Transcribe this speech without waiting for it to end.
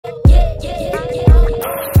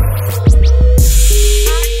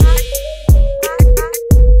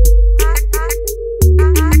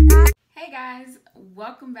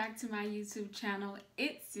welcome back to my YouTube channel.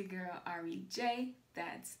 It's your girl R-E-J,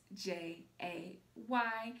 that's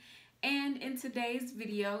J-A-Y. And in today's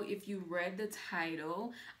video, if you read the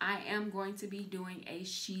title, I am going to be doing a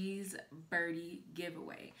She's Birdie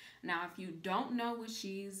giveaway. Now, if you don't know what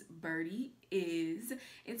She's Birdie is,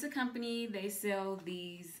 it's a company. They sell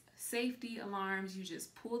these safety alarms. You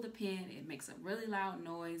just pull the pin, it makes a really loud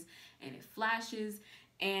noise, and it flashes.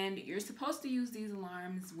 And you're supposed to use these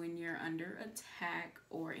alarms when you're under attack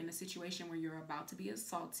or in a situation where you're about to be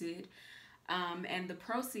assaulted. And the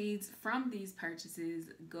proceeds from these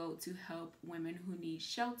purchases go to help women who need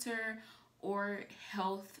shelter or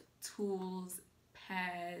health tools,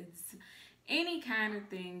 pads, any kind of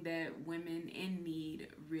thing that women in need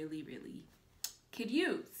really could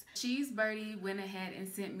use. She's Birdie went ahead and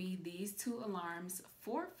sent me these two alarms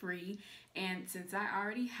for free, and since I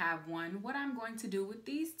already have one, what I'm going to do with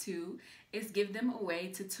these two is give them away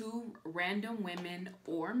to two random women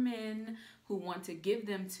or men who want to give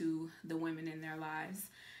them to the women in their lives.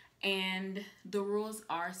 And the rules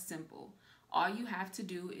are simple. All you have to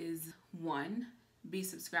do is 1, be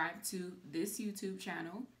subscribed to this YouTube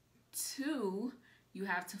channel. 2, you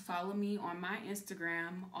have to follow me on my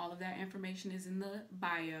Instagram. All of that information is in the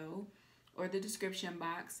bio or the description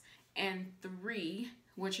box. And 3,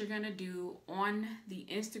 what you're gonna do on the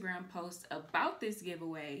Instagram post about this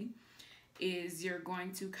giveaway is you're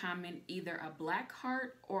going to comment either a black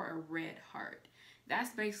heart or a red heart.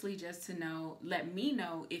 That's basically just to let me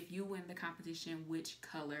know if you win the competition which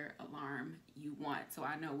color alarm you want, so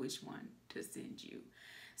I know which one to send you.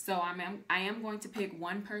 So I am going to pick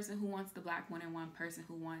one person who wants the black one and one person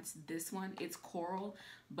who wants this one. It's coral,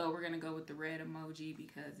 but we're going to go with the red emoji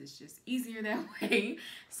because it's just easier that way.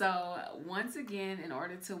 So once again, in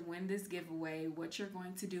order to win this giveaway, what you're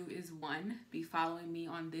going to do is 1, be following me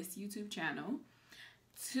on this YouTube channel.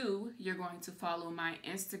 2, you're going to follow my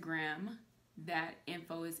Instagram. That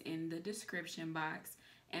info is in the description box.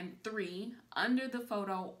 And 3, under the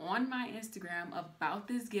photo on my Instagram about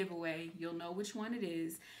this giveaway, you'll know which one it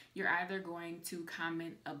is. You're either going to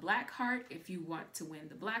comment a black heart if you want to win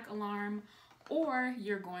the black alarm, or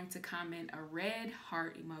you're going to comment a red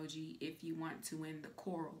heart emoji if you want to win the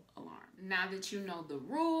coral alarm. Now that you know the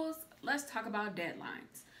rules, let's talk about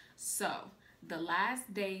deadlines. So the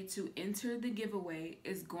last day to enter the giveaway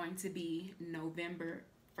is going to be November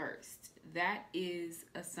 1st. That is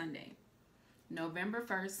a Sunday. November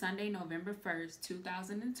 1st, Sunday, November 1st,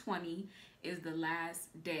 2020 is the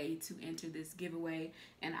last day to enter this giveaway,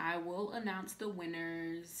 and I will announce the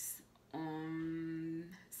winners on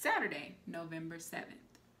Saturday, November 7th.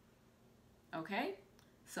 Okay?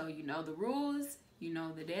 So you know the rules, you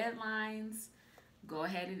know the deadlines. Go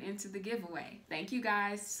ahead and enter the giveaway. Thank you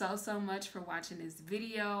guys so much for watching this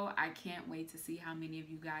video. I can't wait to see how many of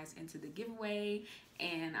you guys enter the giveaway,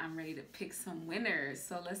 and I'm ready to pick some winners.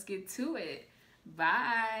 So let's get to it.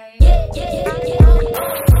 Bye.